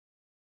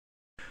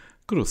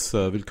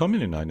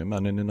Willkommen in einem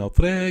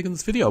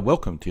anderen video.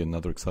 Welcome to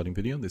another exciting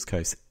video, in this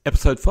case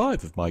episode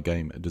 5 of my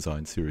game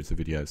design series of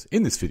videos.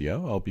 In this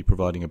video I'll be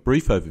providing a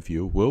brief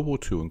overview of World War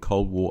II and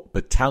Cold War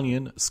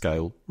battalion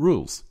scale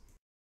rules.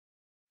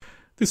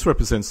 This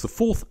represents the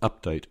 4th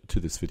update to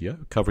this video,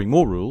 covering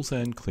more rules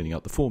and cleaning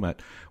up the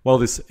format. While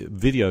this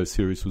video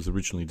series was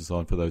originally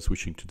designed for those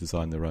wishing to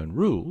design their own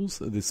rules,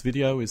 this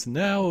video is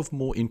now of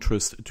more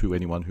interest to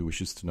anyone who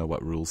wishes to know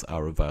what rules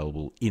are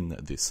available in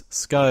this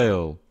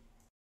scale.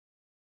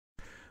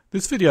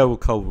 This video will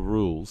cover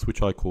rules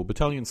which I call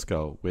battalion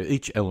scale, where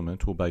each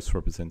element or base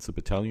represents a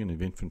battalion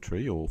of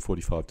infantry or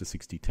 45 to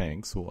 60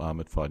 tanks or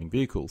armoured fighting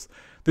vehicles.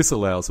 This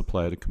allows a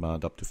player to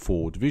command up to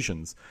 4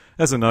 divisions.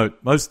 As a note,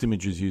 most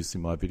images used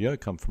in my video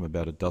come from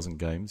about a dozen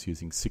games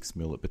using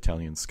 6mm at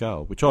battalion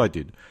scale, which I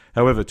did.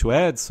 However, to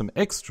add some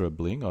extra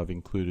bling, I've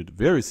included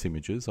various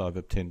images I've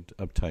obtained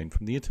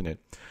from the internet.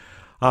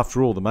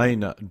 After all, the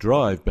main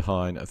drive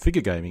behind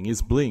figure gaming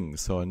is bling,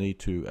 so I need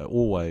to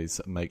always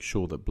make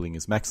sure that bling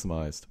is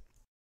maximised.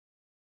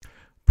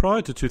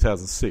 Prior to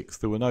 2006,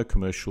 there were no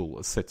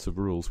commercial sets of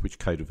rules which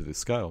catered for this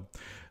scale.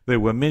 There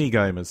were many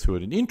gamers who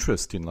had an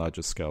interest in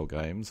larger scale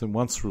games, and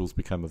once rules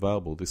became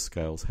available, this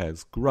scale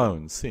has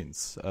grown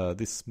since.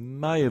 This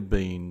may have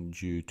been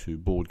due to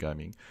board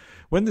gaming.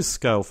 When this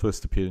scale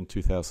first appeared in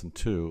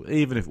 2002,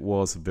 even if it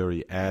was a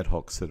very ad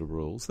hoc set of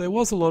rules, there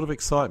was a lot of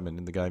excitement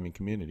in the gaming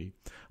community.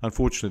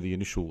 Unfortunately, the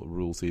initial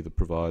rules either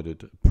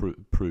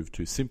proved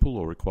too simple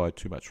or required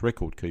too much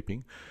record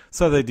keeping,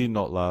 so they did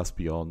not last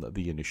beyond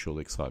the initial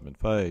excitement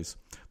phase.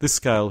 This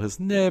scale has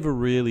never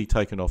really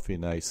taken off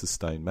in a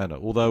sustained manner,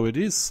 although it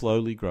is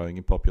slowly growing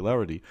in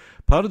popularity.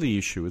 Part of the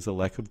issue is a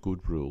lack of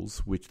good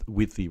rules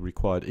with the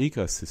required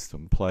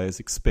ecosystem players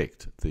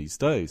expect these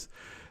days.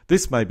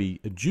 This may be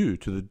due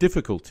to the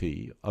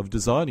difficulty of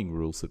designing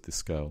rules at this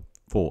scale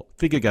for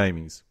figure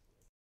gamings.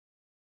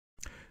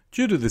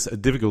 Due to this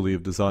difficulty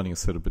of designing a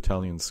set of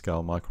battalion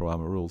scale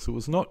Micro-Armour rules, it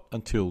was not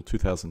until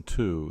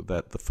 2002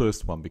 that the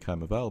first one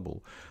became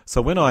available.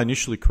 So when I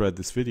initially created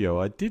this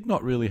video, I did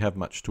not really have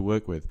much to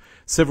work with.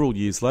 Several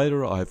years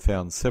later, I have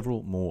found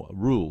several more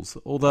rules,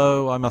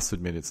 although I must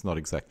admit it's not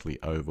exactly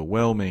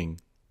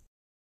overwhelming.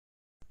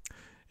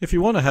 If you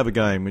want to have a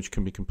game which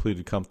can be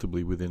completed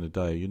comfortably within a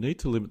day, you need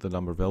to limit the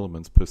number of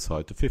elements per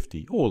side to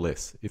 50 or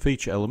less. If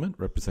each element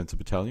represents a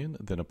battalion,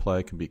 then a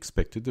player can be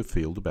expected to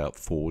field about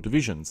 4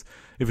 divisions.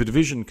 If a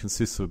division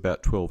consists of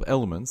about 12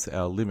 elements,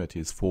 our limit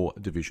is 4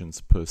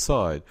 divisions per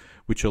side,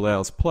 which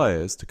allows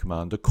players to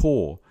command a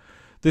corps.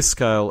 This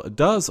scale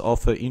does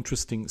offer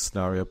interesting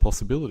scenario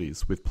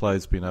possibilities, with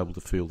players being able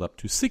to field up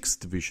to 6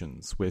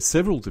 divisions, where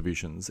several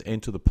divisions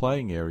enter the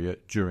playing area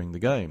during the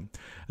game.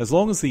 As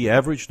long as the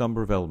average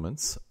number of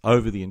elements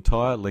over the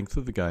entire length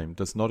of the game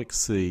does not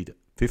exceed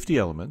 50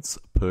 elements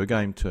per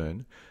game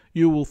turn,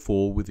 you will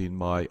fall within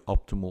my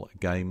optimal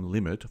game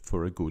limit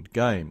for a good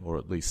game, or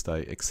at least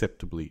a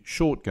acceptably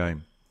short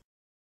game.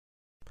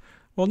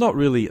 While not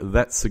really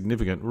that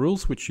significant,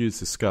 rules which use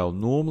this scale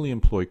normally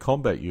employ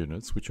combat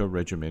units which are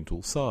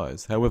regimental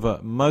size. However,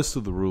 most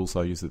of the rules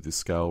I use at this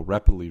scale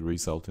rapidly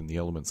result in the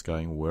elements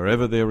going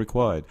wherever they're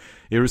required,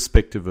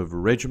 irrespective of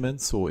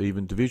regiments or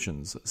even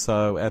divisions.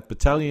 So at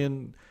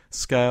battalion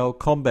scale,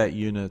 combat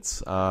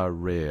units are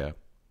rare.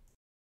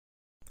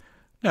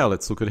 Now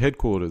let's look at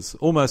headquarters.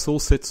 Almost all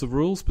sets of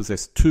rules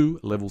possess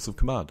 2 levels of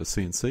command, a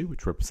CNC,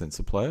 which represents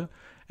a player,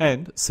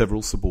 and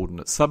several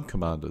subordinate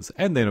sub-commanders,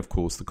 and then of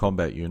course the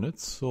combat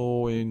units,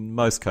 or in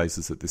most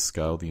cases at this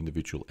scale the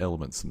individual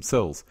elements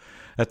themselves.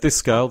 At this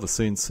scale the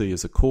CNC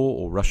is a Corps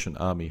or Russian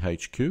Army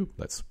HQ,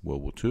 that's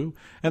World War II,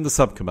 and the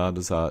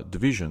sub-commanders are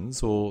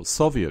divisions or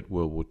Soviet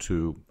World War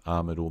II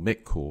Armoured or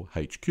Mech Corps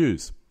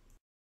HQs.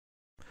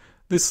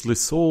 This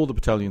lists all the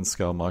battalion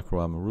scale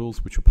Micro-Armour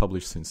rules which were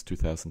published since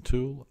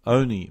 2002.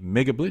 Only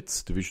Mega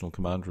Blitz, Divisional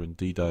Commander, and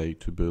D-Day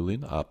to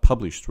Berlin are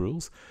published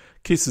rules.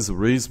 KISS is a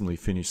reasonably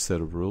finished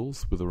set of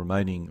rules, with the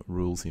remaining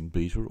rules in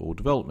beta or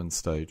development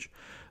stage.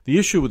 The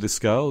issue with this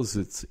scale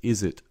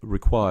is it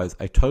requires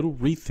a total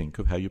rethink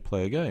of how you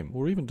play a game,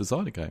 or even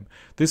design a game.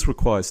 This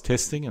requires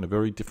testing and a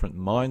very different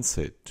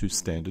mindset to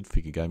standard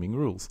figure gaming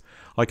rules.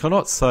 I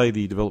cannot say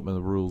the development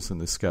of rules in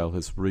this scale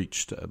has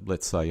reached,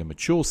 let's say, a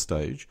mature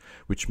stage,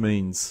 which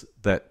means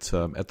that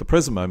at the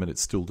present moment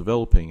it's still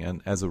developing,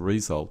 and as a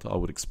result I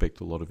would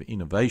expect a lot of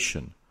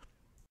innovation.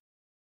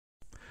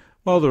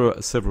 While there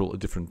are several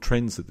different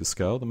trends at this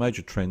scale, the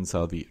major trends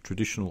are the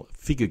traditional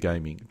figure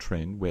gaming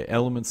trend, where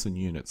elements and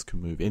units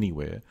can move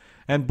anywhere,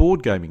 and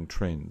board gaming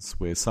trends,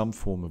 where some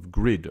form of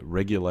grid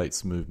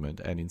regulates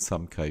movement and in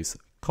some case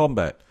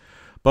combat.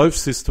 Both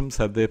systems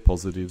have their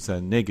positives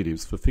and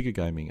negatives for figure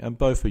gaming, and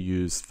both are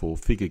used for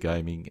figure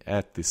gaming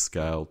at this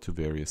scale to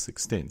various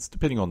extents,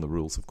 depending on the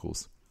rules of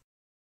course.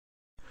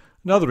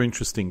 Another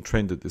interesting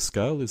trend at this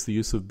scale is the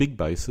use of big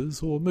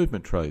bases or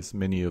movement trays.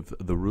 Many of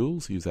the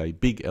rules use a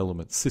big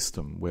element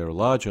system, where a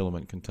large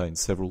element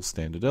contains several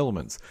standard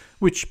elements,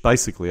 which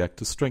basically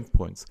act as strength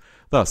points.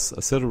 Thus,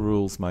 a set of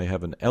rules may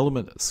have an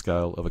element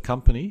scale of a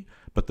company,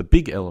 but the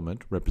big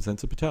element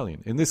represents a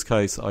battalion. In this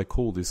case, I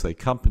call this a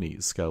company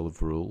scale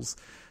of rules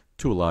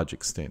to a large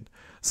extent.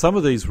 Some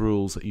of these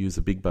rules use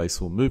a big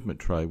base or movement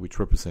tray, which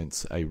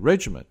represents a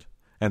regiment,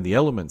 and the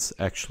elements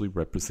actually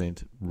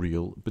represent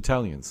real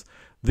battalions.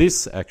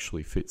 This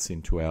actually fits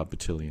into our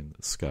battalion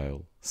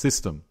scale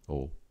system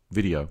or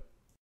video.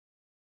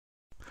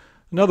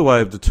 Another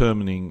way of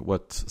determining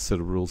what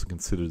set of rules are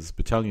considered as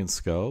battalion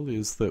scale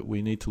is that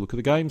we need to look at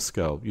the game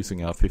scale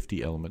using our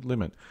 50 element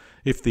limit.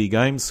 If the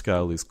game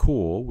scale is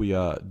core, we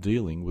are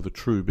dealing with a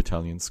true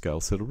battalion scale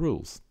set of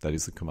rules. That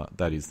is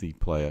the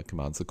player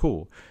commands the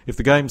corps. If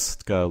the game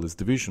scale is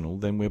divisional,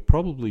 then we're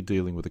probably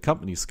dealing with a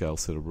company scale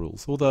set of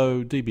rules,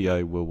 although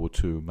DBA World War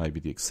II may be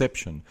the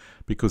exception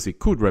because it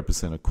could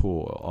represent a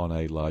corps on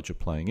a larger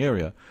playing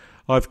area.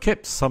 I've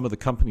kept some of the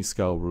company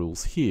scale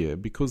rules here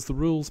because the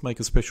rules make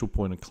a special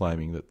point of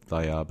claiming that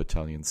they are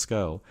battalion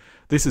scale.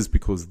 This is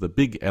because the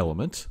big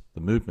element, the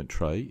movement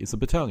tray, is a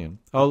battalion.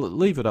 I'll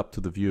leave it up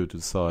to the viewer to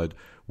decide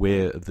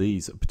where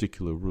these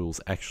particular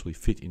rules actually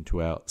fit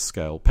into our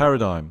scale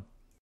paradigm.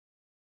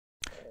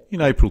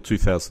 In April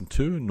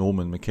 2002,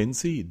 Norman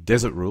Mackenzie's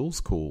Desert Rules,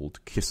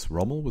 called KISS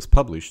Rommel, was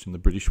published in the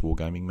British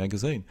Wargaming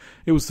magazine.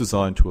 It was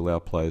designed to allow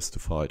players to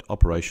fight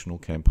operational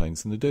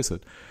campaigns in the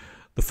desert.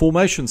 The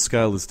formation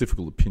scale is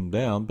difficult to pin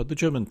down, but the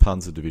German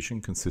Panzer Division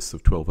consists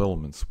of 12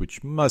 elements,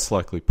 which most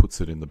likely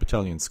puts it in the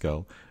battalion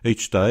scale.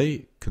 Each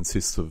day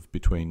consists of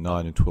between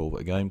 9 and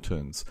 12 game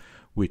turns,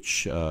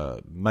 which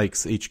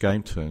makes each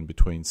game turn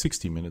between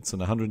 60 minutes and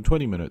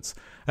 120 minutes.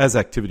 As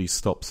activity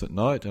stops at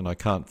night, and I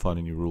can't find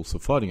any rules for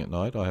fighting at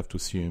night, I have to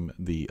assume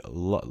the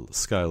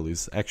scale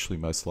is actually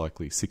most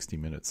likely 60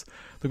 minutes.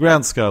 The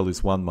ground scale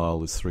is 1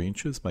 mile is 3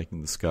 inches,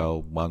 making the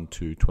scale 1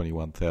 to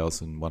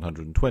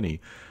 21,120.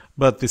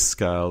 But this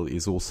scale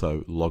is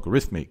also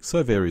logarithmic,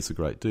 so varies a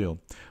great deal.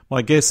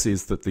 My guess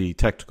is that the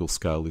tactical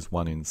scale is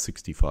 1 in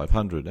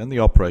 6,500 and the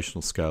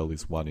operational scale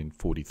is 1 in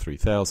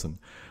 43,000.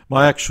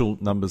 My actual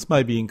numbers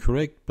may be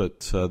incorrect,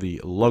 but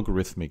the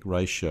logarithmic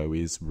ratio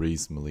is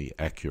reasonably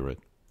accurate.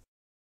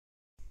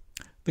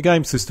 The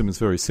game system is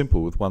very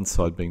simple, with one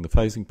side being the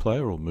phasing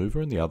player or mover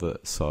and the other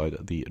side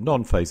the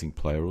non-phasing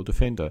player or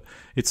defender.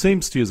 It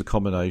seems to use a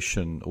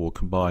combination or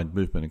combined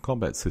movement and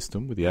combat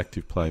system, with the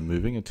active player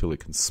moving until it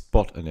can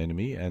spot an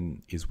enemy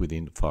and is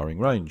within firing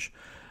range.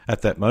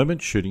 At that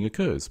moment, shooting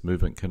occurs.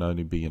 Movement can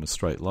only be in a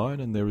straight line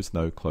and there is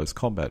no close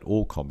combat.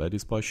 All combat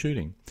is by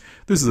shooting.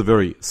 This is a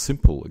very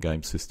simple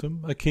game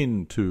system,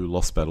 akin to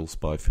Lost Battles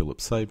by Philip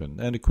Sabin,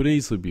 and it could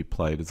easily be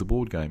played as a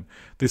board game.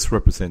 This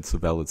represents a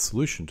valid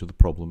solution to the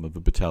problem of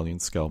a battalion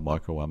scale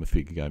micro-armour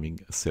figure gaming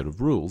set of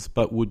rules,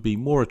 but would be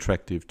more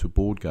attractive to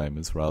board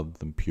gamers rather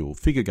than pure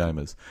figure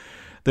gamers.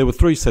 There were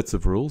 3 sets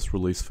of rules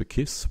released for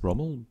KISS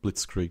Rommel,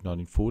 Blitzkrieg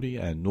 1940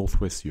 and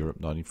Northwest Europe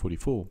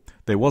 1944.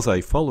 There was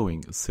a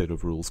following set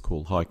of rules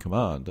called High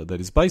Command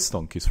that is based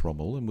on KISS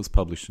Rommel and was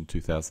published in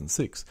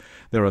 2006.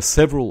 There are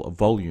several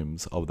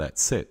volumes of that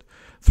set.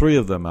 3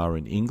 of them are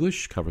in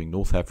English, covering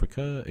North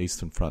Africa,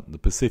 Eastern Front and the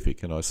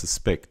Pacific, and I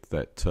suspect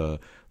that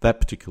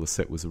that particular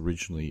set was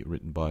originally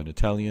written by an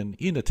Italian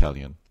in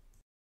Italian.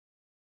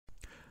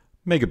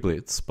 Mega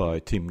Blitz by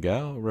Tim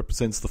Gow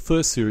represents the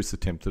first serious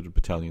attempt at a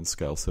battalion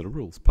scale set of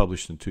rules.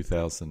 Published in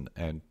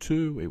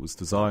 2002, it was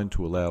designed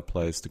to allow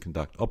players to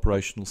conduct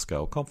operational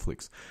scale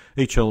conflicts.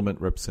 Each element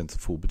represents a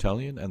full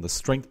battalion, and the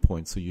strength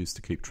points are used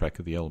to keep track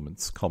of the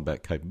element's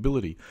combat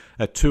capability.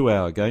 At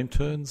 2-hour game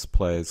turns,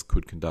 players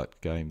could conduct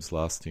games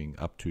lasting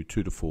up to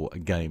 2 to 4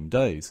 game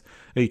days.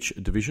 Each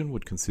division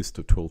would consist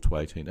of 12 to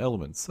 18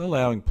 elements,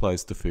 allowing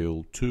players to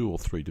field 2 or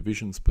 3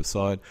 divisions per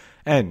side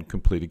and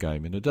complete a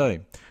game in a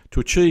day. To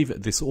achieve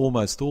this,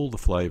 almost all the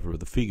flavour of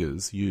the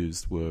figures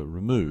used were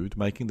removed,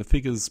 making the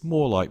figures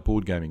more like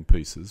board gaming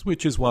pieces,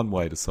 which is one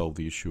way to solve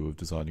the issue of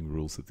designing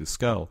rules at this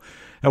scale.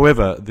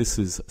 However, this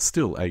is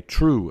still a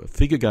true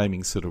figure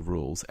gaming set of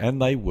rules,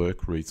 and they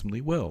work reasonably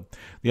well.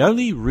 The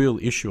only real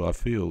issue I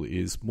feel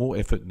is more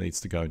effort needs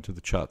to go into the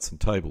charts and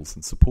tables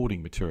and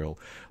supporting material.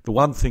 The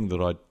one thing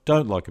that I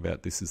don't like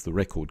about this is the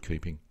record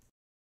keeping.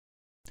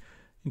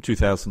 In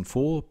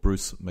 2004,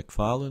 Bruce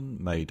McFarlane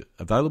made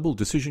available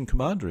Decision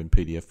Commander in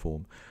PDF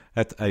form.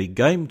 At a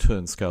game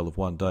turn scale of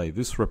 1 day,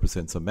 this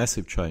represents a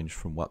massive change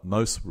from what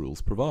most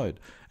rules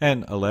provide,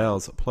 and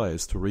allows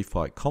players to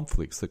refight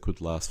conflicts that could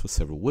last for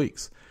several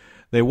weeks.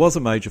 There was a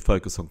major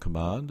focus on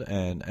command,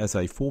 and as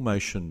a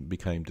formation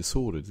became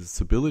disordered,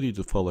 its ability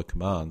to follow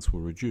commands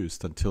were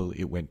reduced until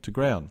it went to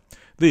ground.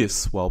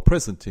 This, while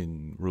present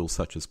in rules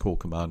such as Corps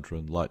Commander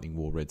and Lightning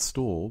War Red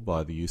Store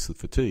by the use of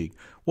fatigue,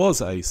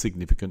 was a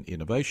significant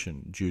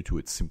innovation due to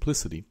its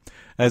simplicity.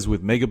 As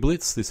with Mega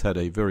Blitz, this had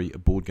a very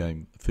board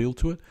game feel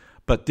to it,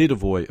 but did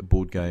avoid a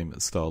board game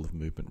style of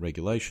movement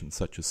regulation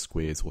such as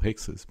squares or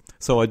hexes.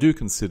 So I do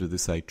consider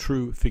this a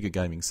true figure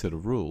gaming set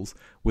of rules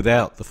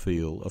without the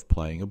feel of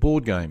playing a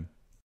board game.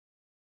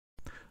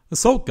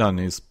 Assault Gun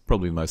is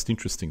probably the most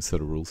interesting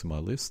set of rules in my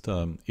list.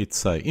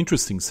 It's an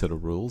interesting set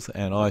of rules,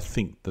 and I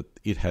think that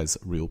it has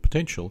real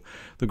potential.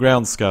 The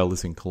ground scale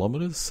is in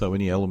kilometres, so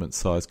any element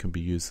size can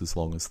be used as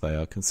long as they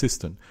are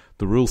consistent.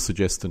 The rules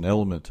suggest an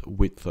element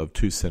width of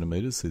 2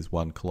 centimetres is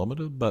 1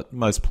 kilometre, but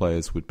most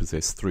players would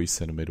possess 3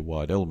 centimetre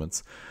wide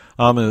elements.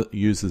 Armour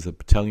uses a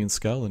battalion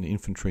scale, and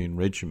infantry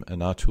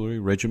and artillery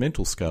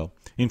regimental scale.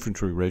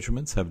 Infantry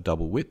regiments have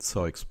double width,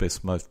 so I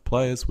expect most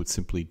players would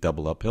simply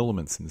double up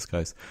elements in this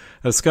case.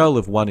 At a scale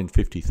of 1 in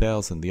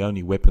 50,000, the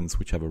only weapons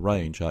which have a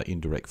range are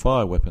indirect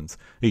fire weapons.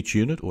 Each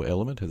unit or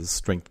element has a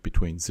strength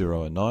between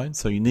 0 and 9,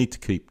 so you need to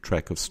keep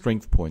track of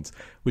strength points,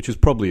 which is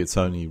probably its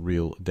only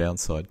real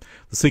downside.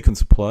 The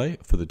sequence of play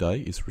for the day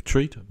is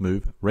retreat,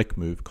 move, rec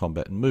move,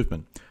 combat and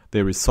movement.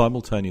 There is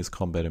simultaneous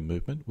combat and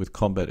movement, with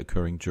combat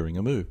occurring during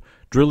a move.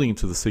 Drilling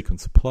into the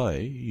sequence of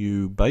play,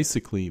 you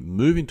basically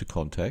move into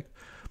contact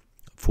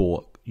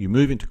for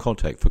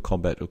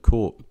combat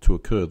to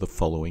occur the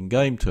following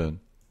game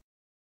turn.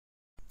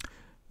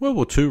 World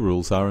War II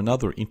rules are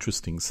another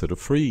interesting set of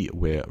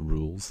freeware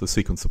rules. The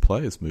sequence of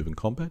play is move and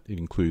combat. It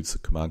includes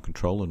command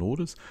control and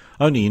orders.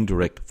 Only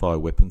indirect fire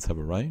weapons have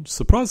a range.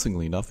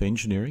 Surprisingly enough,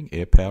 engineering,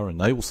 air power and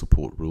naval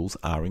support rules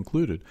are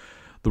included.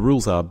 The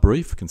rules are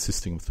brief,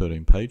 consisting of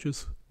 13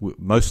 pages,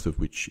 most of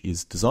which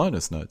is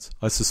designer's notes.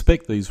 I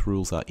suspect these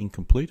rules are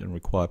incomplete and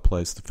require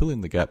players to fill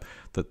in the gap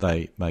that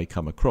they may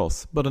come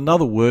across, but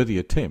another worthy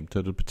attempt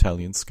at a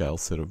battalion scale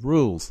set of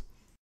rules.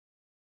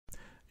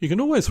 You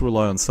can always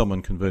rely on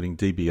someone converting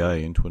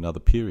DBA into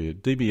another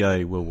period.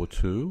 DBA World War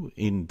II.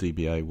 In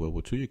DBA World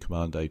War II, you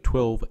command a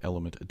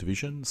 12-element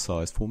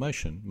division-sized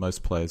formation.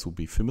 Most players will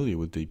be familiar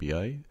with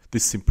DBA.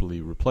 This simply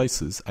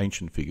replaces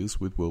ancient figures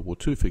with World War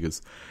II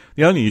figures.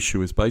 The only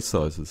issue is base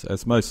sizes,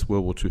 as most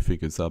World War II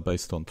figures are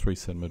based on 3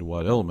 cm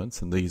wide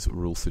elements, and these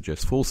rules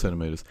suggest 4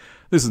 cm.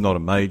 This is not a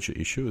major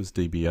issue, as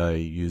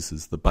DBA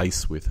uses the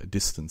base width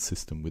distance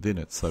system within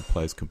it, so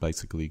players can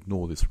basically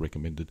ignore this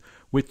recommended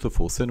width of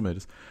 4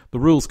 cm. The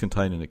rules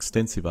contain an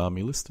extensive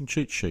army list and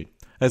cheat sheet,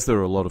 as there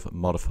are a lot of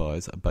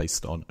modifiers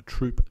based on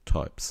troop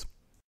types.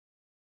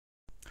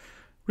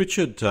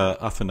 Richard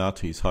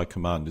Affinati's High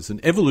Command is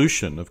an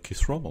evolution of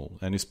Kis-Rommel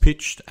and is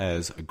pitched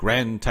as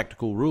grand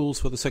tactical rules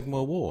for the Second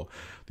World War.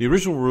 The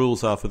original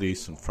rules are for the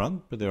Eastern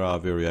Front, but there are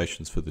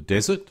variations for the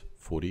Desert,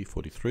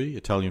 40-43,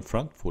 Italian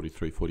Front,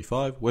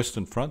 43-45,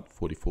 Western Front,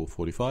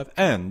 44-45,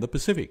 and the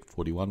Pacific,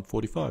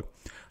 41-45.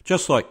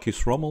 Just like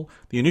Kis-Rommel,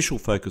 the initial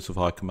focus of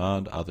High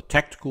Command are the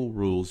tactical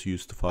rules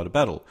used to fight a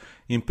battle.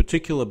 In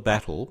particular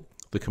battle,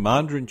 the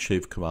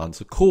Commander-in-Chief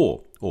commands a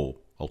corps, or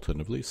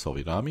alternatively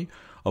Soviet Army,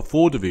 of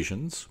 4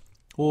 divisions,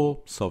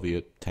 or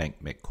Soviet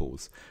tank mech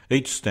corps.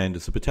 Each stand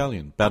as a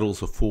battalion.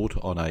 Battles are fought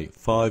on a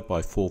 5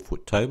 by 4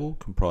 foot table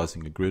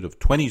comprising a grid of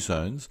 20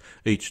 zones,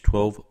 each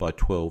 12 by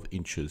 12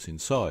 inches in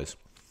size.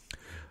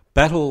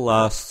 Battle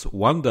lasts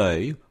 1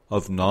 day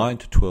of 9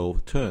 to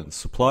 12 turns.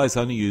 Supply is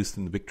only used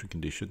in the victory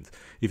conditions.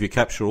 If you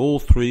capture all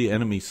 3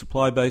 enemy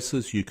supply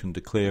bases, you can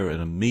declare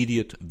an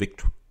immediate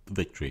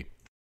victory.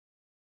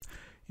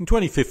 In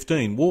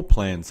 2015, War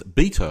Plans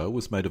Beta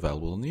was made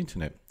available on the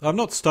internet. I have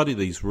not studied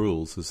these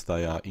rules as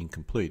they are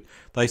incomplete.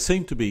 They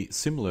seem to be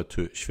similar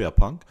to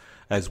Schwerpunkt,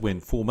 as when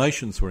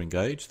formations were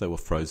engaged, they were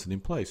frozen in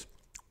place.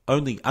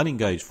 Only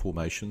unengaged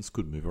formations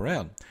could move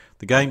around.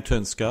 The game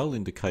turn scale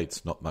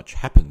indicates not much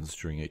happens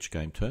during each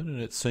game turn, and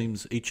it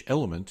seems each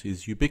element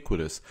is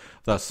ubiquitous.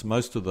 Thus,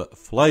 most of the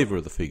flavour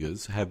of the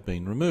figures have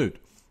been removed.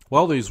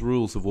 While these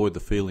rules avoid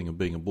the feeling of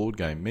being a board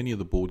game, many of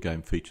the board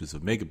game features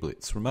of Mega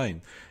Blitz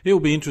remain. It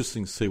will be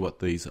interesting to see what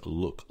these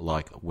look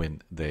like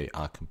when they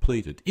are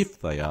completed,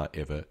 if they are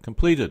ever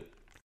completed.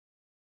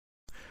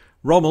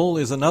 Rommel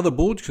is another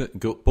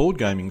board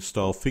gaming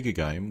style figure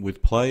game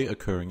with play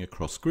occurring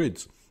across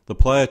grids. The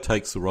player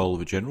takes the role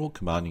of a general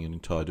commanding an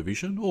entire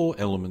division or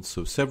elements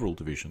of several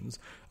divisions,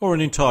 or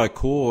an entire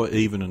corps or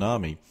even an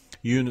army.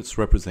 Units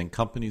represent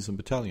companies and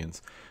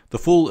battalions. The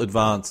full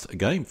advanced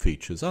game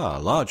features are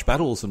large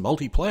battles and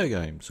multiplayer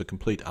games, a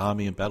complete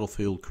army and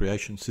battlefield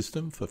creation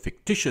system for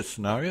fictitious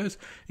scenarios,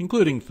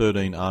 including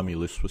 13 army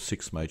lists with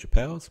 6 major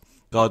powers,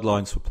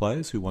 guidelines for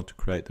players who want to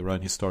create their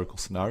own historical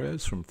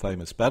scenarios from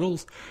famous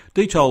battles,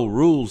 detailed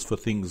rules for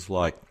things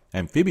like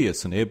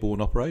amphibious and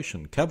airborne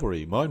operation,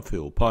 cavalry,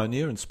 minefield,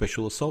 pioneer and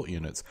special assault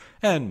units,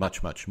 and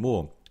much, much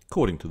more,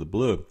 according to the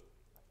blurb.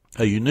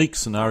 A unique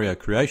scenario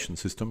creation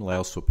system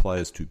allows for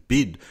players to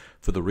bid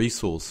for the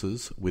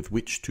resources with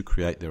which to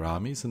create their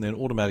armies and then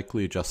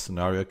automatically adjust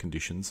scenario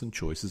conditions and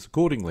choices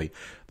accordingly.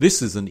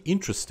 This is an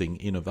interesting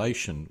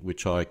innovation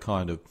which I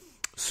kind of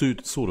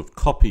sort of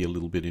copy a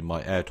little bit in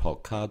my ad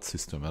hoc card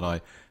system, and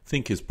I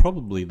think is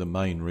probably the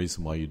main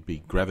reason why you'd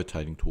be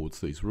gravitating towards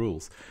these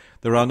rules.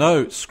 There are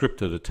no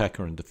scripted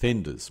attacker and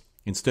defenders.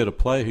 Instead, a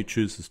player who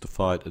chooses to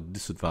fight at a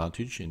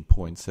disadvantage in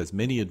points has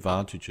many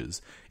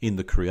advantages in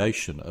the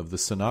creation of the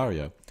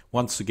scenario.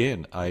 Once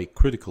again, a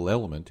critical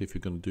element if you're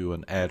going to do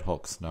an ad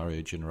hoc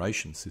scenario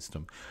generation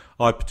system.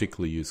 I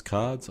particularly use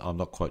cards. I'm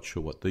not quite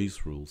sure what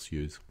these rules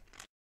use.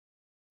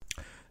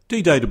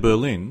 D-Day to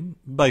Berlin,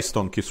 based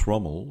on Kiss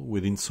Rommel,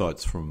 with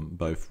insights from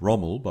both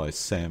Rommel by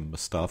Sam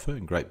Mustafa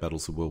and Great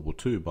Battles of World War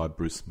II by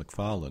Bruce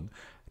McFarlane,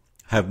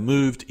 have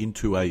moved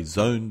into a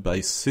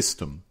zone-based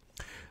system.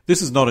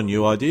 This is not a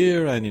new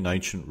idea, and in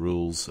ancient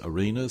rules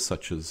arenas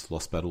such as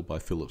Lost Battle by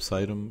Philip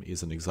Sadum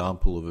is an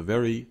example of a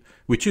very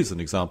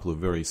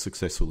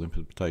successful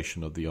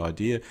implementation of the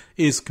idea,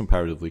 is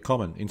comparatively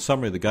common. In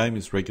summary, the game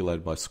is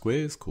regulated by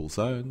squares called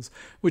zones,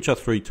 which are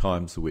 3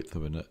 times the width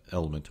of an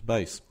element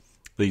base.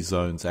 These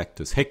zones act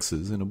as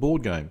hexes in a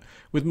board game,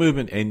 with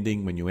movement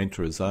ending when you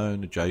enter a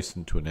zone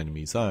adjacent to an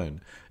enemy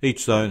zone.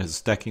 Each zone has a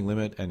stacking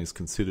limit and is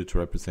considered to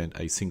represent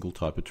a single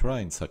type of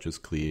terrain, such as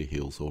clear,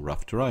 hills or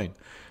rough terrain.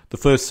 The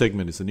first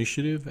segment is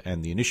initiative,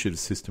 and the initiative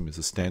system is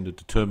a standard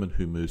determine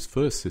who moves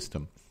first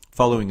system,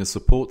 following a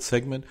support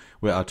segment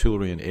where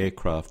artillery and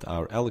aircraft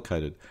are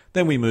allocated.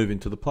 Then we move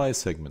into the player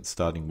segment,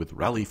 starting with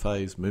rally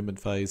phase,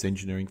 movement phase,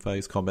 engineering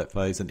phase, combat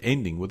phase, and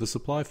ending with a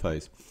supply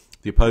phase.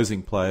 The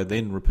opposing player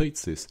then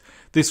repeats this.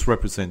 This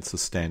represents a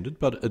standard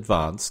but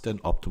advanced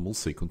and optimal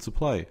sequence of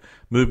play.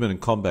 Movement and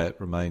combat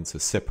remains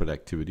as separate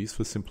activities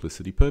for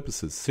simplicity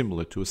purposes,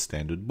 similar to a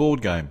standard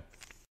board game.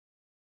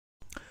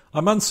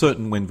 I'm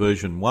uncertain when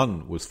version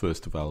 1 was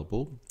first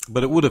available,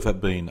 but it would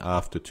have been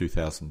after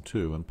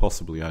 2002 and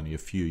possibly only a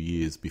few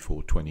years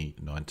before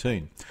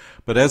 2019.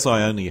 But as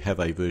I only have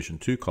a version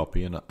 2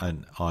 copy and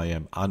I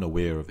am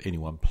unaware of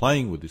anyone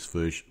playing with this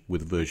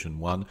version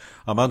 1,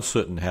 I'm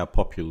uncertain how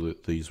popular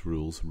these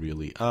rules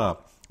really are.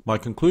 My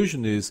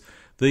conclusion is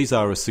these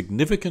are a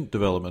significant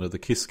development of the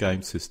KISS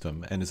game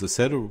system and is a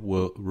set of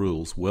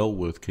rules well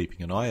worth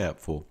keeping an eye out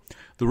for.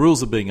 The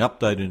rules are being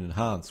updated and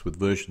enhanced, with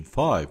version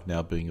 5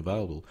 now being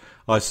available.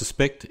 I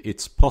suspect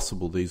it's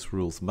possible these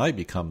rules may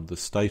become the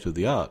state of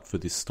the art for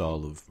this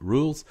style of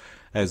rules,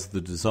 as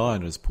the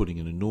designer is putting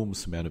an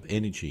enormous amount of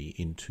energy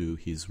into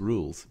his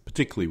rules,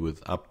 particularly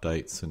with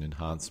updates and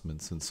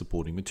enhancements and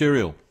supporting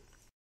material.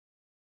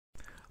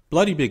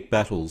 Bloody Big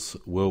Battles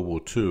World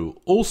War II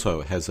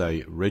also has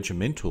a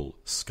regimental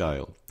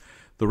scale.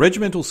 The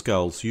regimental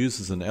scale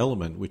uses an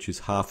element which is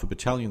half a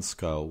battalion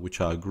scale,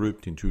 which are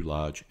grouped into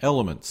large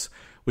elements.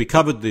 We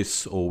covered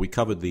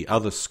the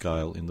other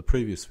scale in the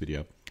previous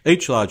video.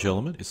 Each large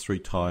element is 3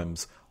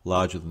 times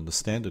larger than the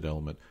standard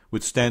element,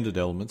 with standard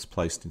elements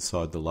placed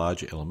inside the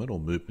larger element or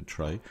movement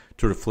tray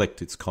to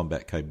reflect its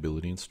combat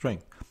capability and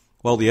strength.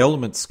 While the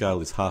element scale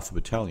is half a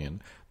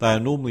battalion, they are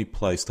normally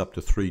placed up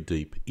to 3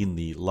 deep in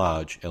the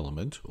large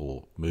element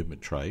or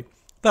movement tray,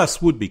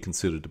 thus would be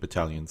considered a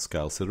battalion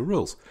scale set of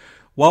rules.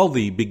 While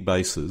the big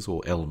bases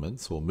or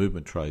elements or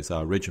movement trays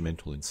are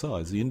regimental in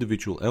size, the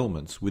individual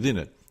elements within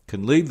it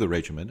can leave the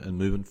regiment and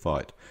move and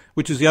fight,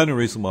 which is the only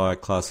reason why I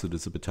class it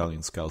as a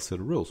battalion scale set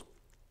of rules.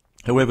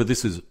 However,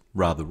 this is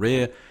rather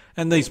rare,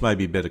 and these may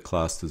be better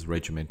classed as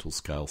regimental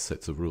scale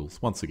sets of rules.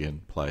 Once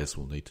again, players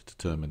will need to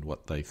determine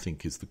what they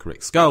think is the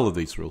correct scale of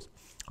these rules.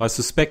 I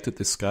suspect at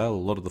this scale a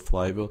lot of the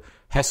flavour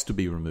has to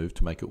be removed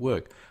to make it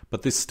work,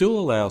 but this still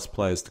allows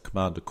players to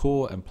command a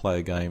corps and play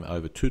a game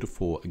over 2 to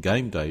 4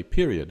 game day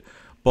period.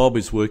 Bob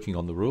is working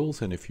on the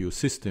rules, and if you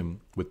assist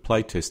him with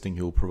playtesting,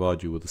 he will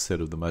provide you with a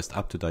set of the most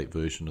up-to-date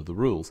version of the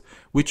rules,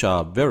 which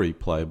are very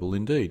playable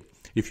indeed.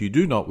 If you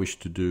do not wish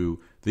to do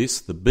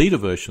this, the beta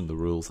version of the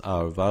rules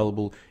are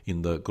available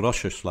in the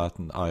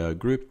Groscherschlachten IO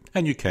group,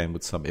 and you can,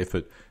 with some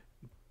effort,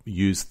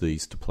 use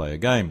these to play a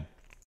game.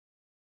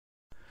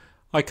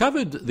 I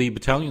covered the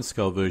battalion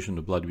scale version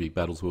of Bloody Big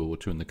Battles World War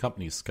II in the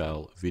company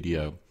scale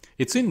video.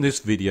 It's in this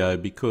video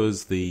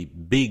because the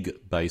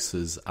big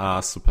bases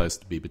are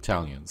supposed to be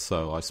battalions,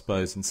 so I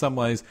suppose in some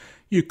ways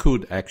you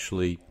could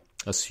actually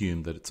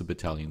assume that it's a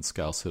battalion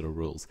scale set of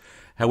rules.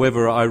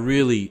 However, I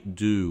really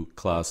do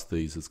class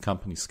these as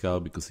company scale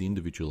because the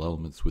individual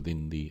elements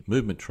within the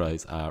movement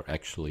trays are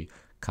actually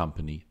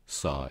company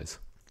size.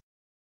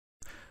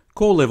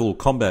 Core level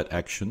combat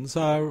actions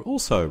are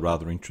also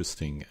rather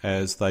interesting,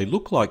 as they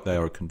look like they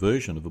are a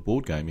conversion of a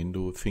board game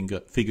into a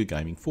figure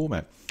gaming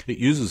format. It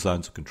uses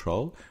zones of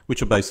control,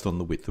 which are based on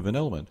the width of an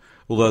element,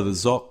 although the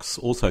ZOCs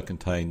also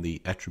contain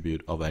the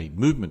attribute of a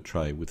movement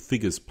tray with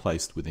figures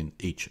placed within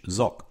each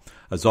ZOC.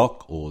 A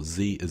ZOC, or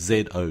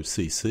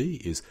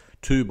ZOCC, is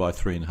 2 by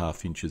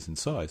 3.5 inches in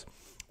size,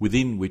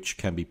 within which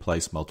can be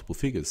placed multiple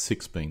figures,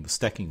 6 being the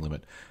stacking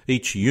limit.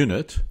 Each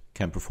unit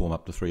can perform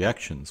up to 3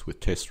 actions, with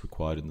tests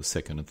required in the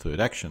second and third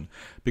action.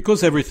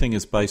 Because everything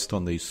is based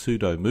on these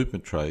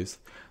pseudo-movement trays,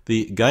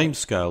 the game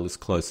scale is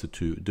closer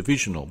to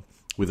divisional,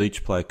 with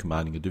each player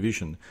commanding a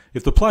division.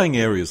 If the playing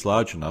area is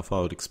large enough,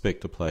 I would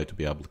expect a player to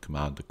be able to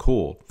command a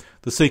corps.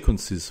 The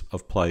sequences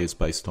of play is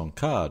based on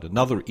card.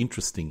 Another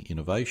interesting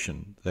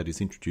innovation, that is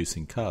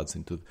introducing cards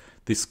into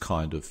this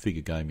kind of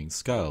figure gaming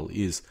scale,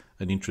 is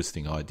an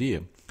interesting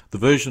idea. The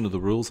version of the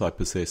rules I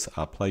possess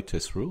are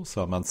playtest rules,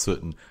 so I'm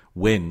uncertain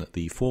when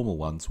the formal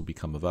ones will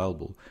become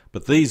available.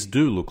 But these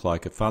do look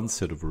like a fun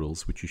set of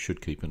rules which you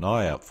should keep an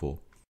eye out for.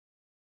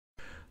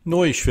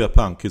 Neue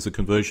Schwerpunkt is a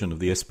conversion of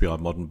the SPI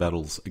Modern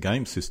Battles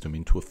game system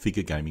into a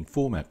figure gaming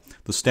format.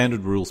 The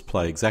standard rules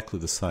play exactly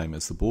the same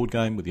as the board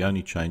game, with the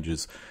only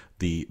changes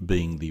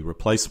being the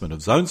replacement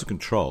of zones of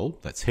control,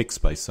 that's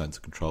hex-based zones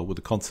of control, with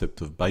the concept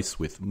of base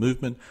width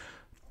movement,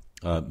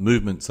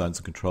 movement zones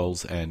of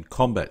controls, and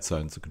combat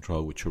zones of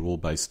control, which are all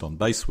based on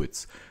base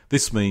widths.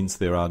 This means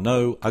there are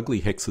no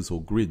ugly hexes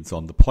or grids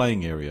on the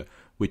playing area,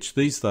 which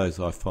these days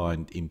I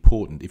find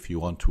important if you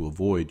want to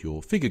avoid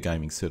your figure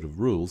gaming set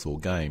of rules or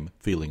game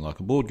feeling like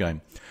a board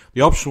game.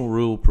 The optional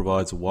rule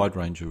provides a wide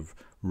range of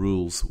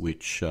rules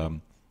which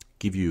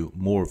give you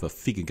more of a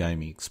figure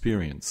gaming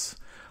experience.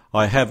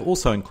 I have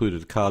also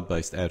included a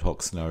card-based ad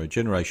hoc scenario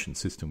generation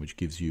system which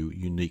gives you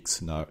unique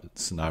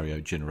scenario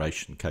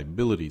generation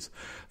capabilities.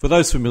 For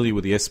those familiar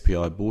with the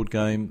SPI board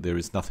game, there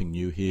is nothing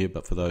new here,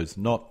 but for those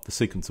not, the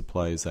sequence of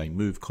play is a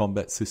move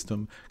combat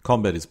system.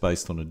 Combat is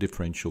based on a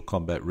differential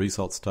combat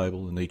results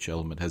table, and each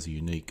element has a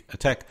unique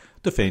attack,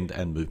 defend,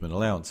 and movement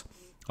allowance.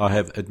 I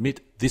have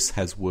admit this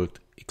has worked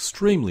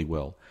extremely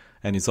well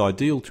and is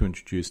ideal to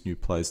introduce new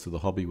players to the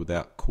hobby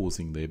without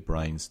causing their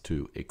brains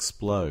to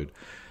explode.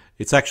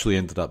 It's actually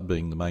ended up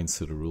being the main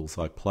set of rules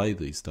I play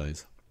these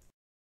days.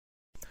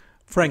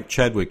 Frank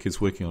Chadwick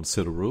is working on a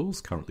set of rules,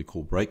 currently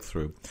called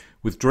Breakthrough,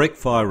 with direct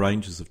fire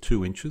ranges of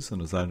 2 inches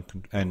and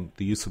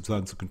the use of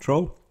zones of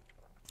control.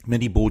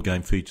 Many board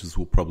game features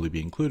will probably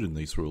be included in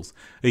these rules.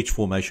 Each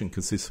formation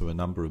consists of a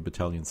number of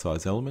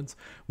battalion-size elements.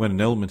 When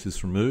an element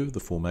is removed, the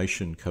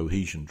formation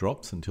cohesion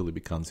drops until it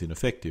becomes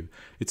ineffective.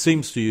 It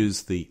seems to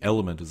use the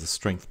element as a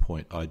strength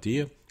point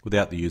idea,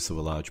 without the use of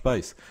a large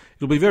base.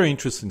 It'll be very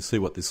interesting to see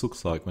what this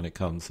looks like when it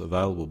comes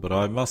available, but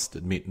I must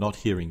admit not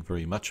hearing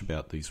very much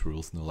about these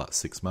rules in the last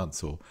 6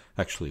 months, or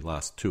actually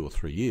last 2 or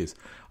 3 years.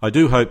 I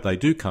do hope they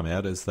do come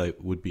out, as they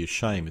would be a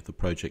shame if the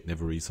project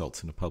never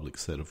results in a public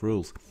set of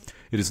rules.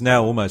 It is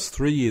now almost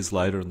 3 years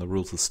later and the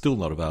rules are still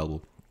not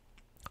available.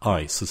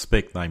 I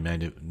suspect they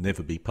may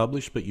never be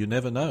published, but you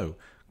never know.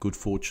 Good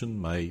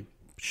fortune may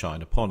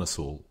shine upon us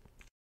all.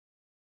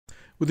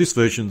 With this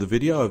version of the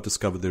video, I've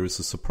discovered there is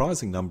a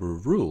surprising number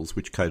of rules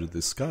which cater to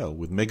this scale,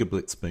 with Mega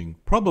Blitz being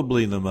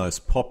probably the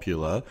most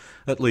popular,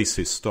 at least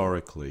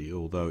historically,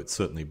 although it's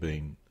certainly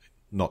been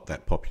not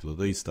that popular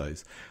these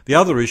days. The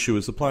other issue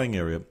is the playing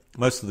area.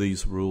 Most of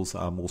these rules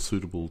are more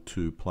suitable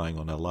to playing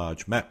on a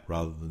large map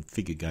rather than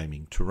figure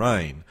gaming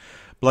terrain.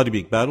 Bloody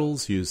Big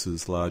Battles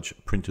uses large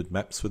printed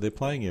maps for their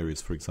playing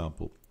areas, for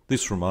example.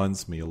 This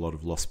reminds me a lot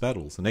of Lost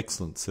Battles, an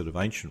excellent set of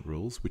ancient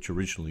rules which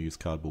originally used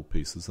cardboard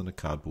pieces and a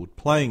cardboard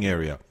playing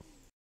area.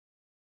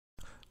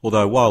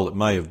 Although while it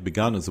may have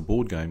begun as a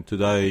board game,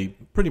 today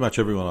pretty much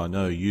everyone I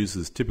know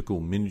uses typical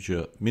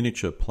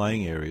miniature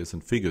playing areas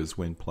and figures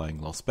when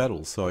playing Lost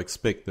Battles, so I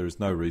expect there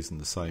is no reason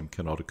the same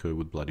cannot occur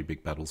with Bloody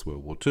Big Battles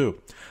World War II.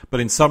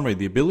 But in summary,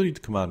 the ability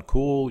to command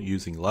call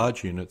using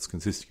large units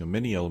consisting of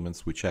many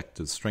elements which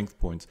act as strength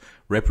points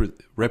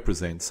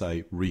represents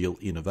a real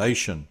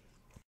innovation.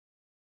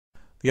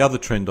 The other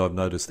trend I've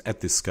noticed at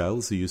this scale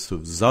is the use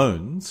of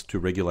zones to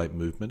regulate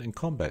movement and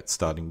combat,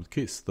 starting with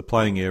KISS. The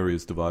playing area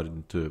is divided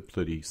into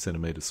 30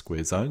 centimetre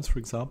square zones, for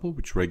example,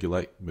 which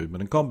regulate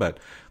movement and combat.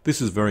 This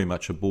is very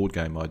much a board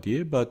game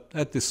idea, but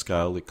at this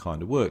scale it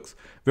kind of works.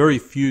 Very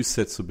few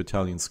sets of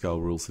battalion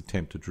scale rules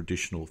attempt a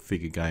traditional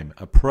figure game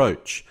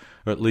approach,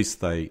 or at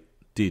least they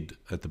did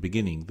at the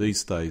beginning.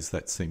 These days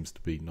that seems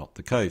to be not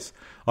the case.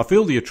 I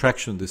feel the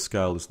attraction of this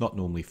scale is not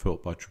normally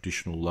felt by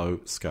traditional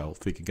low-scale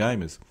figure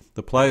gamers.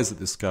 The players at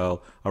this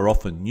scale are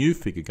often new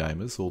figure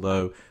gamers,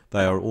 although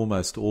they are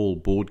almost all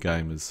board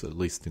gamers, at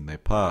least in their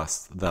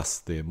past, thus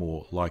they're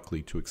more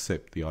likely to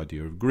accept the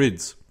idea of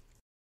grids.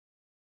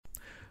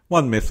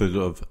 One method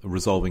of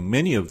resolving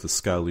many of the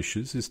scale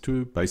issues is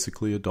to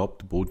basically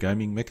adopt board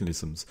gaming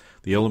mechanisms.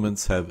 The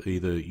elements have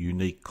either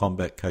unique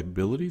combat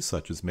capabilities,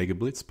 such as Mega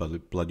Blitz,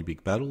 Bloody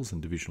Big Battles and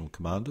Divisional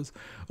Commanders,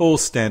 or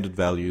standard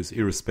values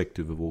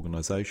irrespective of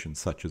organisation,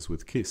 such as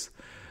with KISS.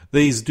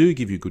 These do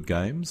give you good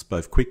games,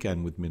 both quick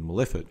and with minimal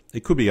effort.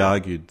 It could be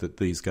argued that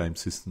these game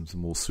systems are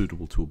more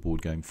suitable to a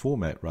board game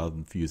format rather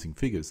than for using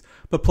figures,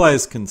 but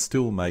players can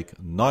still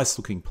make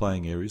nice-looking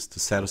playing areas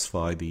to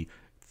satisfy the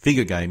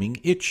figure gaming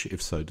itch,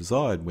 if so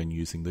desired, when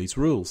using these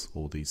rules,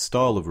 or these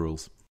style of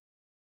rules.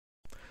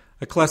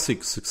 A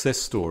classic success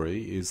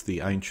story is the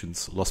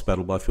Ancients Lost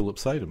Battle by Philip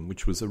Sadum,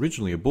 which was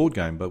originally a board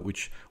game but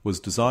which was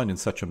designed in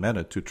such a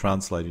manner to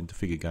translate into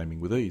figure gaming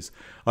with ease.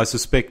 I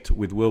suspect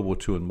with World War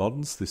II and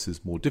moderns this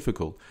is more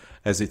difficult,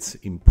 as it's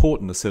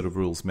important a set of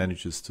rules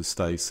manages to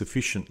stay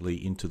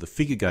sufficiently into the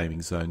figure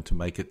gaming zone to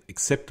make it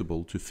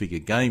acceptable to figure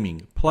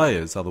gaming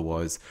players,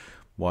 otherwise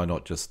why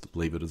not just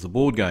leave it as a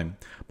board game?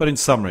 But in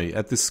summary,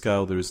 at this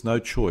scale there is no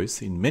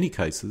choice in many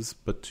cases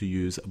but to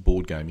use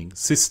board gaming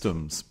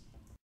systems.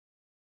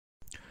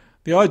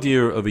 The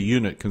idea of a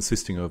unit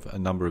consisting of a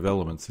number of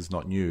elements is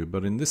not new,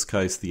 but in this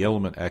case the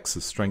element acts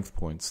as strength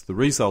points. The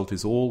result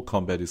is all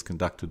combat is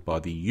conducted by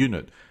the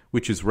unit,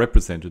 which is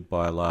represented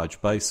by a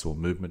large base or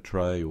movement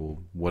tray or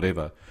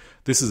whatever.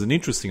 This is an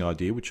interesting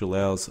idea which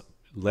allows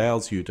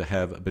allows you to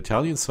have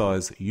battalion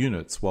size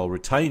units while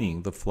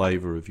retaining the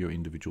flavour of your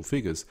individual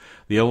figures.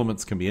 The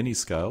elements can be any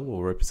scale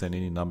or represent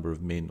any number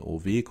of men or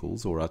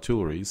vehicles or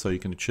artillery, so you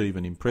can achieve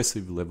an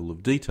impressive level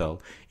of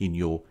detail in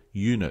your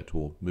unit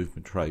or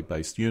movement tray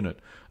based unit.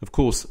 Of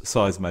course,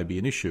 size may be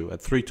an issue.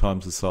 At 3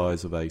 times the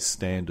size of a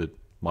standard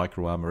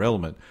Micro-Armour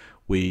element,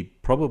 we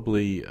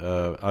probably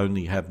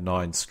only have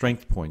 9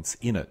 strength points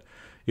in it.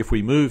 If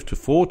we move to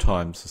 4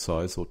 times the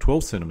size, or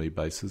 12 centimetre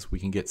bases, we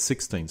can get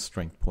 16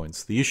 strength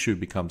points. The issue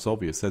becomes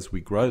obvious as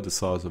we grow the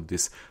size of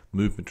this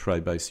movement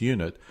tray based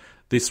unit.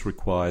 This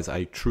requires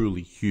a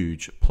truly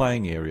huge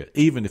playing area,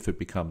 even if it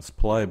becomes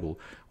playable.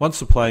 Once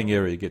the playing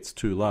area gets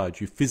too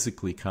large, you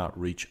physically can't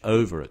reach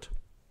over it.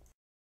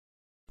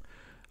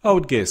 I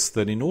would guess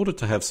that in order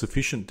to have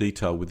sufficient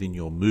detail within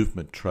your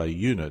movement tray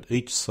unit,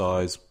 each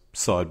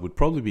side would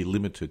probably be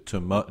limited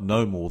to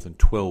no more than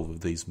 12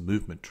 of these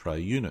movement tray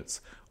units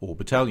or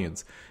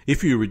battalions.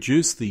 If you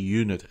reduce the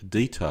unit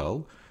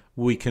detail,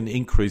 we can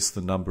increase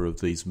the number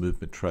of these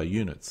movement tray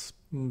units,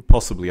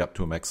 possibly up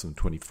to a maximum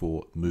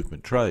 24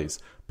 movement trays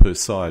per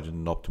side in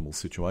an optimal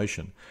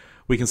situation.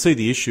 We can see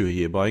the issue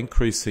here. By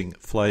increasing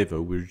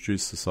flavour, we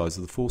reduce the size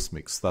of the force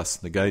mix, thus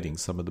negating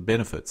some of the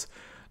benefits.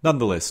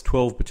 Nonetheless,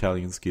 12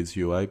 battalions gives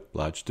you a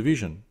large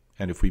division.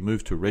 And if we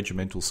move to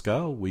regimental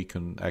scale, we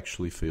can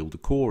actually field a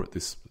corps at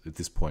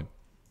this point.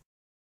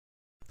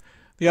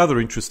 The other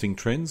interesting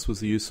trends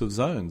was the use of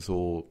zones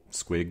or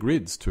square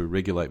grids to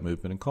regulate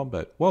movement and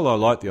combat. While I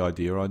like the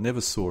idea, I never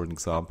saw an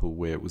example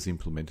where it was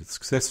implemented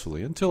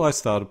successfully until I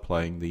started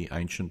playing the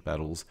Ancient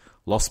Battles,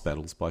 Lost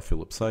Battles by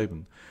Philip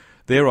Sabin.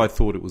 There I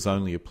thought it was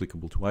only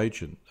applicable to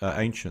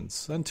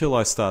ancients until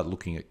I started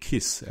looking at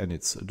KISS and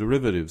its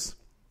derivatives.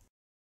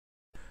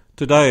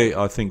 Today,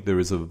 I think there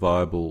is a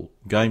viable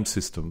game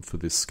system for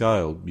this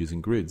scale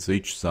using grids.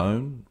 Each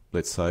zone,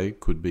 let's say,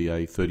 could be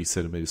a 30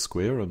 centimetre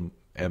square and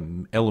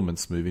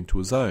elements move into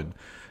a zone,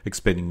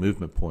 expending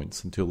movement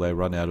points until they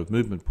run out of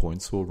movement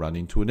points or run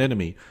into an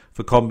enemy.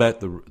 For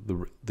combat,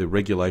 the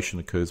regulation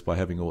occurs by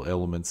having all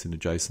elements in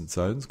adjacent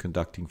zones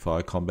conducting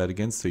fire combat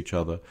against each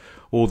other,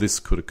 or this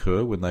could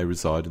occur when they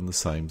reside in the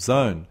same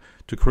zone.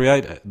 To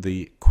create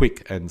the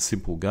quick and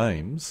simple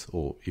games,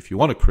 or if you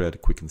want to create a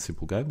quick and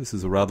simple game, this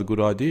is a rather good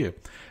idea,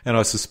 and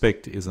I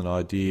suspect is an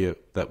idea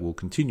that will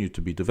continue to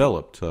be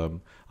developed.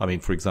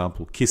 For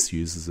example, KISS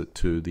uses it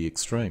to the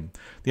extreme.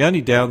 The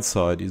only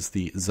downside is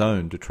the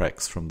zone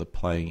detracts from the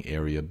playing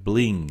area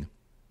bling.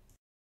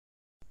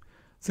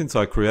 Since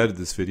I created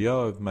this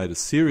video, I've made a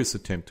serious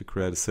attempt to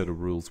create a set of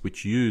rules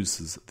which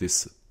uses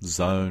this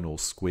zone or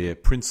square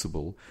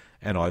principle,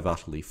 and I've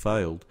utterly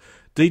failed.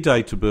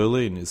 D-Day to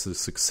Berlin is a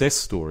success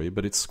story,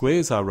 but its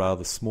squares are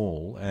rather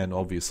small and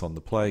obvious on the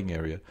playing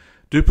area.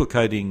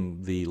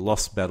 Duplicating the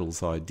Lost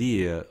Battles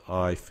idea,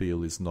 I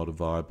feel, is not a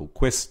viable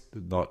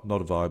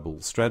not a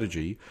viable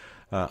strategy,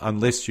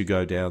 unless you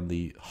go down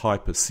the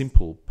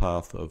hyper-simple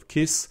path of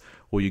KISS,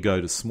 or you go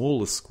to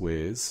smaller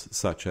squares,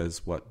 such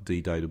as what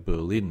D-Day to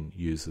Berlin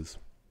uses.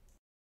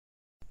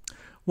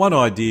 One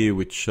idea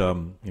which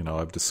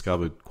I've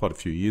discovered quite a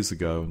few years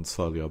ago and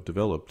slowly I've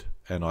developed,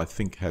 and I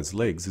think has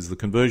legs, is the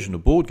conversion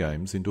of board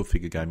games into a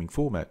figure gaming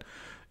format.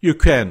 You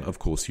can, of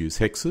course, use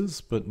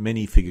hexes, but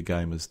many figure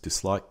gamers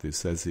dislike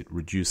this as it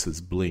reduces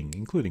bling,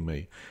 including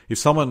me. If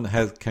someone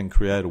can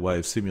create a way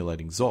of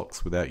simulating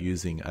Zocs without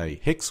using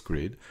a hex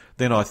grid,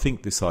 then I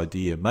think this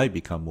idea may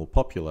become more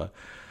popular.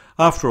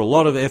 After a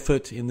lot of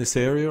effort in this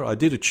area, I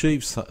did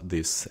achieve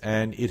this,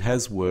 and it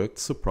has worked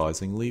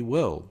surprisingly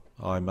well.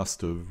 I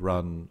must have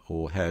run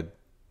or had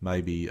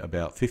maybe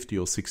about 50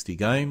 or 60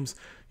 games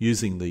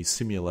using these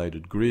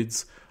simulated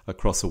grids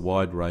across a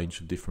wide range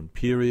of different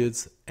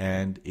periods,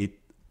 and it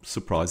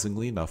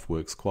surprisingly enough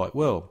works quite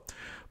well.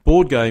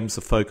 Board games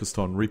are focused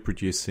on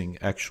reproducing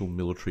actual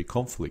military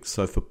conflicts,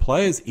 so for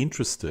players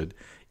interested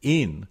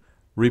in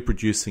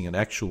reproducing an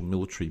actual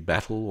military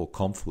battle or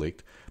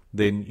conflict,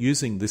 then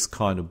using this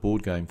kind of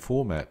board game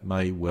format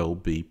may well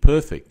be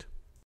perfect.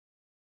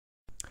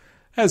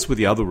 As with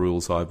the other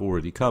rules I've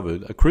already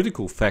covered, a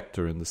critical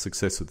factor in the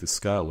success of this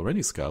scale, or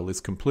any scale, is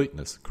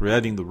completeness.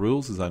 Creating the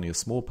rules is only a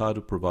small part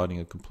of providing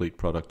a complete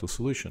product or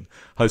solution.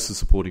 Hosts of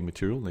supporting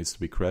material needs to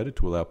be created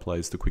to allow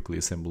players to quickly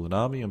assemble an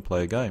army and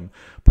play a game.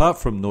 Apart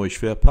from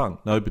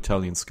Neuschwerpunkt, no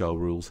battalion scale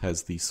rules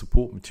has the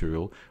support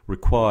material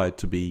required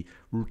to be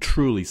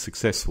truly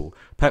successful.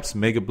 Perhaps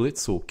Mega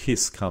Blitz or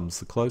KISS comes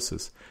the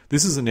closest.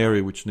 This is an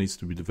area which needs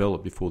to be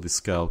developed before this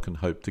scale can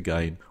hope to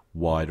gain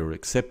wider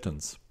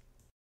acceptance.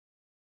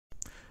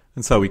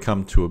 And so we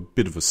come to a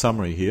bit of a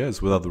summary here.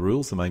 As with other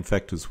rules, the main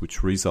factors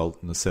which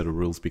result in a set of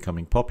rules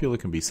becoming popular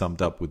can be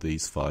summed up with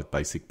these 5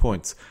 basic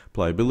points: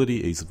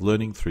 playability, ease of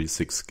learning, 3 to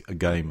 6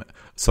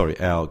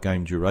 hour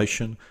game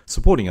duration,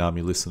 supporting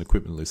army lists and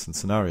equipment lists and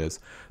scenarios.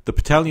 The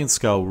battalion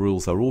scale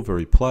rules are all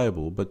very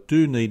playable, but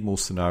do need more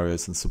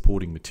scenarios and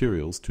supporting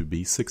materials to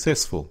be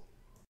successful.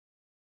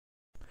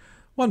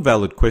 One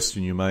valid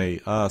question you may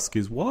ask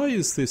is, why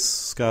is this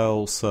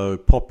scale so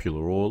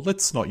popular? Or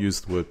let's not use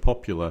the word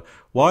popular.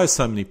 Why are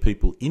so many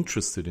people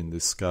interested in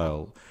this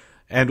scale?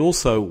 And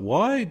also,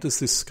 why does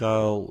this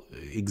scale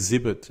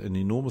exhibit an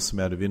enormous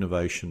amount of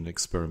innovation and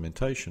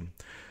experimentation?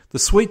 The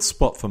sweet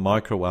spot for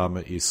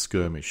Micro-Armour is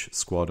skirmish,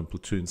 squad and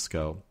platoon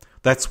scale.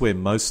 That's where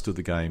most of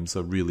the games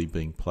are really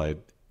being played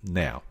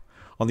now.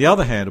 On the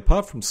other hand,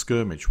 apart from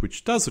skirmish,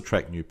 which does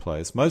attract new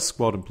players, most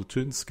squad and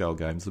platoon scale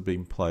games are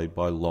being played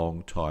by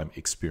long-time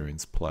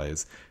experienced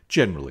players,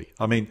 generally.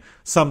 I mean,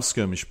 some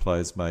skirmish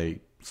players may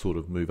sort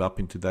of move up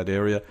into that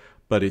area,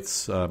 but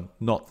it's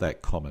not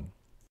that common.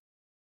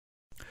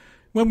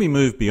 When we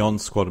move beyond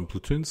squad and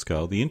platoon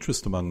scale, the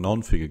interest among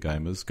non-figure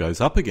gamers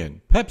goes up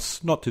again.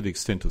 Perhaps not to the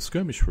extent of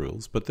skirmish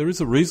rules, but there is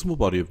a reasonable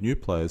body of new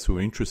players who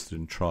are interested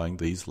in trying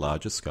these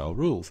larger scale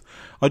rules.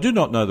 I do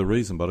not know the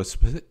reason, but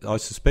I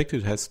suspect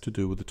it has to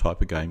do with the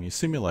type of game you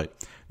simulate.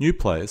 New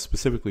players,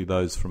 specifically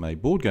those from a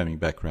board gaming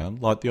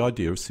background, like the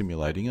idea of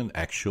simulating an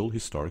actual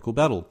historical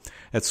battle.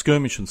 At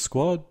skirmish and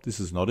squad, this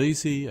is not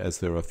easy, as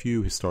there are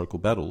few historical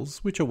battles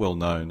which are well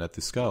known at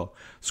this scale.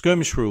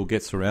 Skirmish rule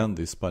gets around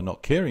this by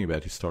not caring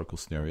about historical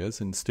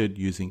scenarios and instead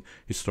using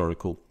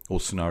historical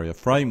or scenario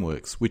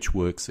frameworks, which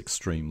works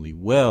extremely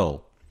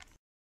well.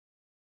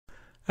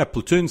 At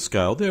platoon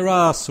scale, there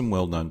are some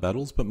well-known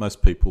battles, but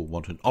most people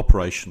want an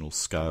operational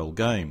scale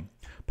game.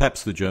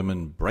 Perhaps the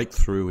German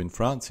breakthrough in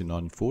France in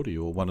 1940,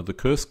 or one of the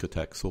Kursk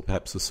attacks, or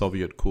perhaps the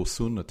Soviet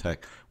Korsun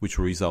attack, which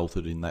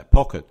resulted in that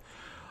pocket.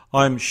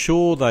 I'm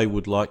sure they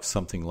would like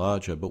something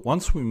larger, but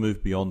once we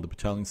move beyond the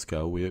battalion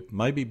scale, we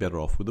may be better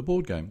off with a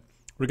board game.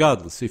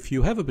 Regardless, if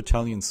you have a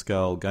battalion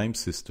scale game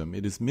system,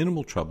 it is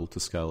minimal trouble to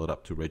scale it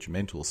up to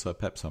regimental, so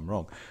perhaps I'm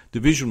wrong.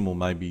 Divisional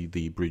may be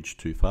the bridge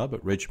too far,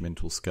 but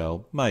regimental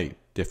scale may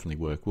definitely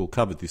work. We'll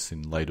cover this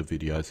in later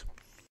videos.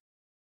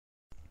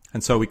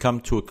 And so we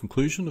come to a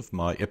conclusion of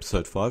my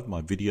episode 5,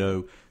 my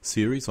video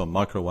series on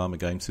Micro-Armour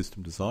game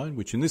system design,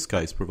 which in this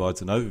case provides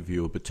an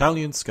overview of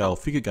battalion scale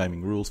figure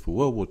gaming rules for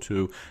World War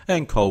II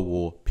and Cold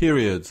War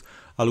periods.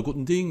 Alle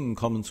guten Dinge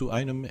kommen zu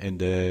einem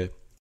Ende.